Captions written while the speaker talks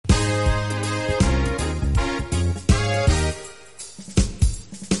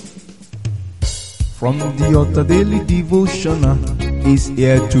From the altar daily devotional is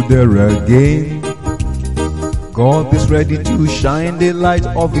here today again. God is ready to shine the light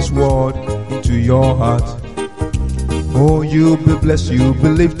of His word into your heart. Oh, you'll be blessed, you'll be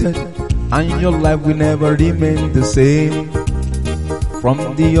lifted, and your life will never remain the same.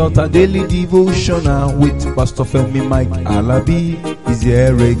 From the altar daily devotional with Pastor Femi Mike Alabi is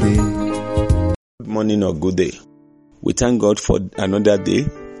here again. Good morning or good day. We thank God for another day.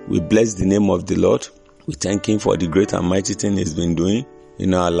 We bless the name of the Lord. We thank Him for the great and mighty thing He's been doing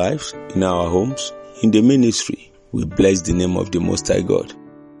in our lives, in our homes, in the ministry. We bless the name of the Most High God.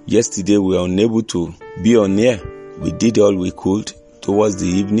 Yesterday we were unable to be on air. We did all we could towards the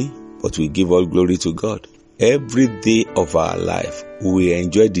evening, but we give all glory to God. Every day of our life, we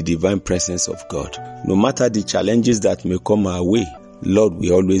enjoy the divine presence of God. No matter the challenges that may come our way, Lord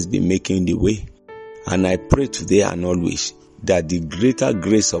will always be making the way. And I pray today and always that the greater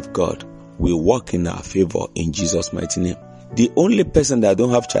grace of God will work in our favor in Jesus' mighty name. The only person that don't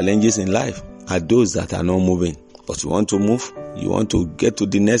have challenges in life are those that are not moving. But you want to move, you want to get to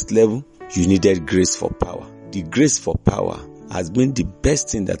the next level, you needed grace for power. The grace for power has been the best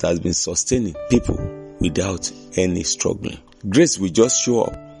thing that has been sustaining people without any struggling. Grace will just show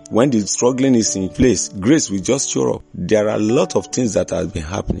up. When the struggling is in place, grace will just show up. There are a lot of things that have been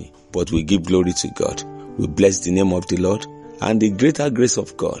happening, but we give glory to God. We bless the name of the Lord, and the greater grace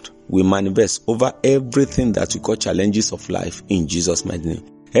of God will manifest over everything that you call challenges of life in Jesus' mighty name.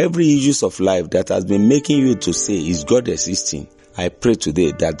 Every issues of life that has been making you to say, is God existing? I pray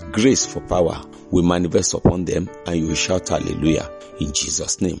today that grace for power will manifest upon them, and you will shout hallelujah in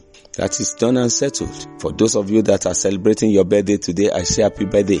Jesus' name. That is done and settled. For those of you that are celebrating your birthday today, I say happy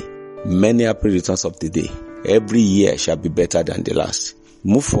birthday. Many happy returns of the day. Every year shall be better than the last.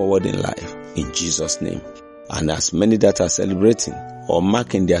 Move forward in life in Jesus' name. And as many that are celebrating or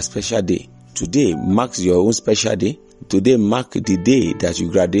marking their special day, today marks your own special day. Today mark the day that you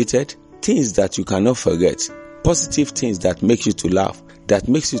graduated. Things that you cannot forget. Positive things that make you to laugh, that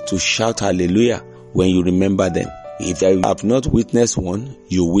makes you to shout hallelujah when you remember them. If you have not witnessed one,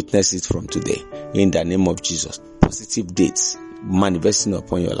 you witness it from today. In the name of Jesus. Positive dates manifesting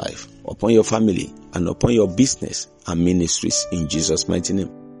upon your life, upon your family, and upon your business and ministries in Jesus' mighty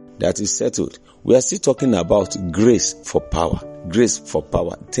name. That is settled. We are still talking about grace for power. Grace for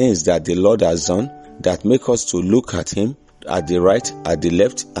power. Things that the Lord has done that make us to look at Him at the right, at the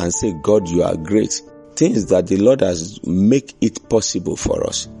left, and say, God, you are great. Things that the Lord has make it possible for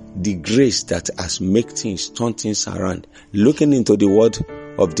us. The grace that has make things, turn things around. Looking into the word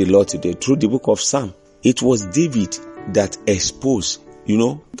of the Lord today through the book of Psalm, it was David that exposed,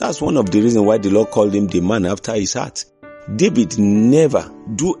 that's one of the reasons why the Lord called him the man after His heart. David never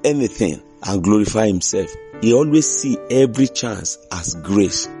do anything and glorify himself. He always see every chance as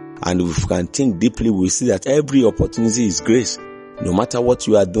grace. And if we can think deeply, we see that every opportunity is grace. No matter what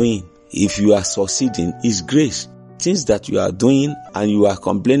you are doing, if you are succeeding, it's grace. Things that you are doing and you are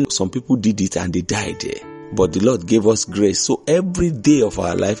complaining, some people did it and they died there. But the Lord gave us grace. So every day of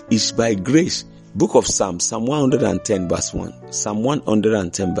our life is by grace. Book of Psalms, Psalm 110 verse 1. Psalm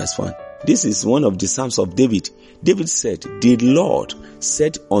 110 verse 1. This is one of the Psalms of David. David said, the Lord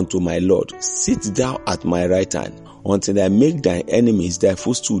said unto my Lord, sit thou at my right hand until I make thy enemies thy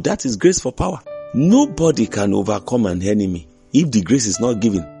footstool. That is grace for power. Nobody can overcome an enemy if the grace is not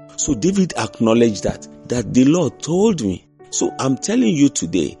given. So David acknowledged that the Lord told me. So I'm telling you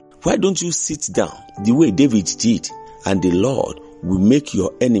today, why don't you sit down the way David did, and the Lord will make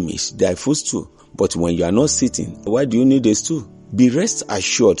your enemies thy footstool. But when you are not sitting, why do you need a stool? Be rest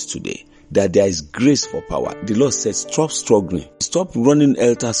assured today that there is grace for power. The Lord said, stop struggling. Stop running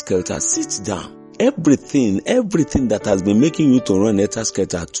helter-skelter. Sit down. Everything that has been making you to run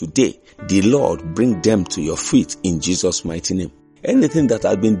helter-skelter today, the Lord bring them to your feet in Jesus' mighty name. Anything that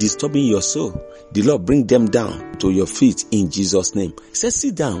has been disturbing your soul, the Lord bring them down to your feet in Jesus' name. Say,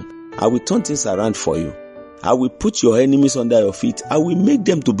 sit down. I will turn things around for you. I will put your enemies under your feet. I will make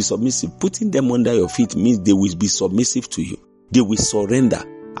them to be submissive. Putting them under your feet means they will be submissive to you. They will surrender.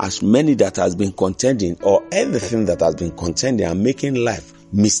 As many that has been contending, or everything that has been contending and making life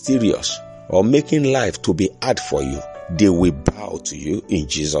mysterious, or making life to be hard for you, they will bow to you in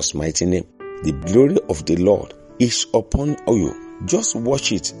Jesus' mighty name. The glory of the Lord is upon you. Just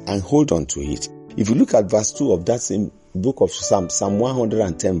watch it and hold on to it. If you look at verse 2 of that same book of Psalm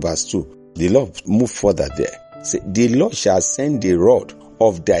 110 verse 2, the Lord move further there. Say, the Lord shall send the rod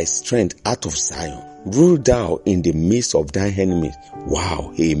of thy strength out of Zion. Rule thou in the midst of thine enemies.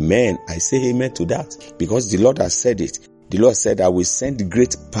 Wow, amen. I say amen to that, because the Lord has said it. The Lord said, I will send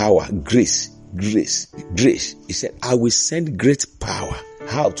great power, grace. He said, I will send great power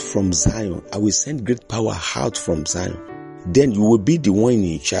out from Zion. I will send great power out from Zion. Then you will be the one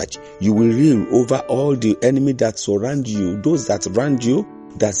in charge. You will rule over all the enemy that surround you, those that surround you,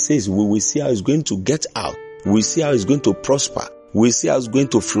 that says we will see how it's going to get out. We will see how it's going to prosper. We will see how it's going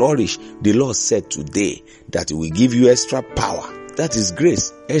to flourish. The Lord said today that He will give you extra power. That is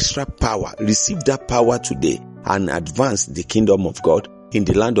grace, extra power. Receive that power today and advance the kingdom of God in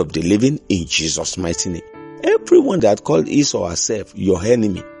the land of the living in Jesus' mighty name. Everyone that called his or herself your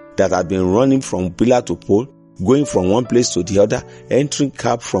enemy, that have been running from pillar to pole, going from one place to the other, entering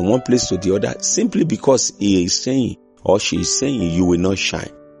cab from one place to the other, simply because he is saying or she is saying you will not shine.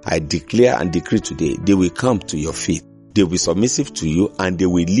 I declare and decree today, they will come to your feet. They will be submissive to you and they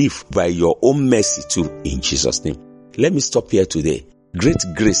will live by your own mercy too in Jesus' name. Let me stop here today. Great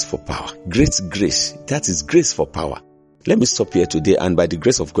grace for power. Great grace. That is grace for power. Let me stop here today, and by the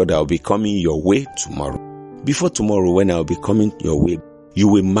grace of God, I will be coming your way tomorrow. Before tomorrow, when I will be coming your way, you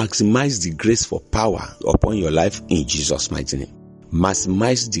will maximize the grace for power upon your life in Jesus' mighty name.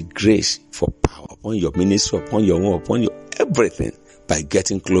 Maximize the grace for power upon your ministry, upon your home, upon your everything by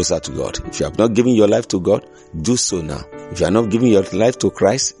getting closer to God. If you have not given your life to God, do so now. If you are not giving your life to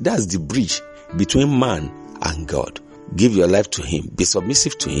Christ, that's the bridge between man and God. Give your life to Him. Be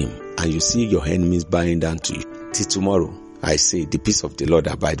submissive to Him, and you see your enemies bowing down to you. Till tomorrow, I say, the peace of the Lord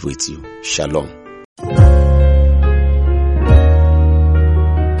abide with you. Shalom.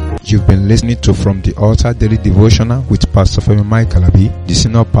 You've been listening to From the Altar Daily Devotional with Pastor Femi Maikalabi, the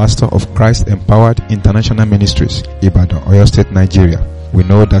Senior Pastor of Christ Empowered International Ministries, Ibadan, Oyo State, Nigeria. We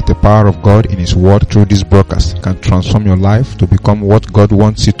know that the power of God in His Word through this broadcast can transform your life to become what God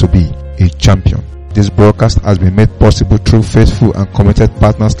wants you to be, a champion. This broadcast has been made possible through faithful and committed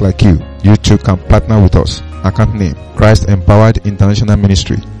partners like you. You too can partner with us. Account name, Christ Empowered International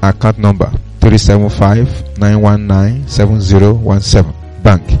Ministry. Account number, 375-919-7017.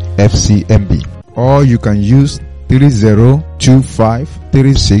 Bank, FCMB. Or you can use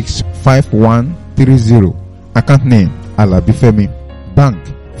 3025365130. Account name, Alabifemi. Bank,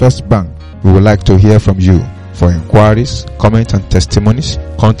 First Bank. We would like to hear from you. For inquiries, comments and testimonies,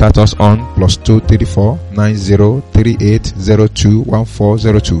 contact us on +234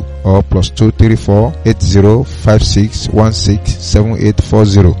 9038021402 or +234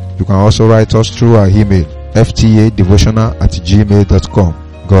 8056167840. You can also write us through our email, ftadevotional@gmail.com.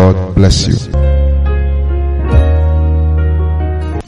 God bless you.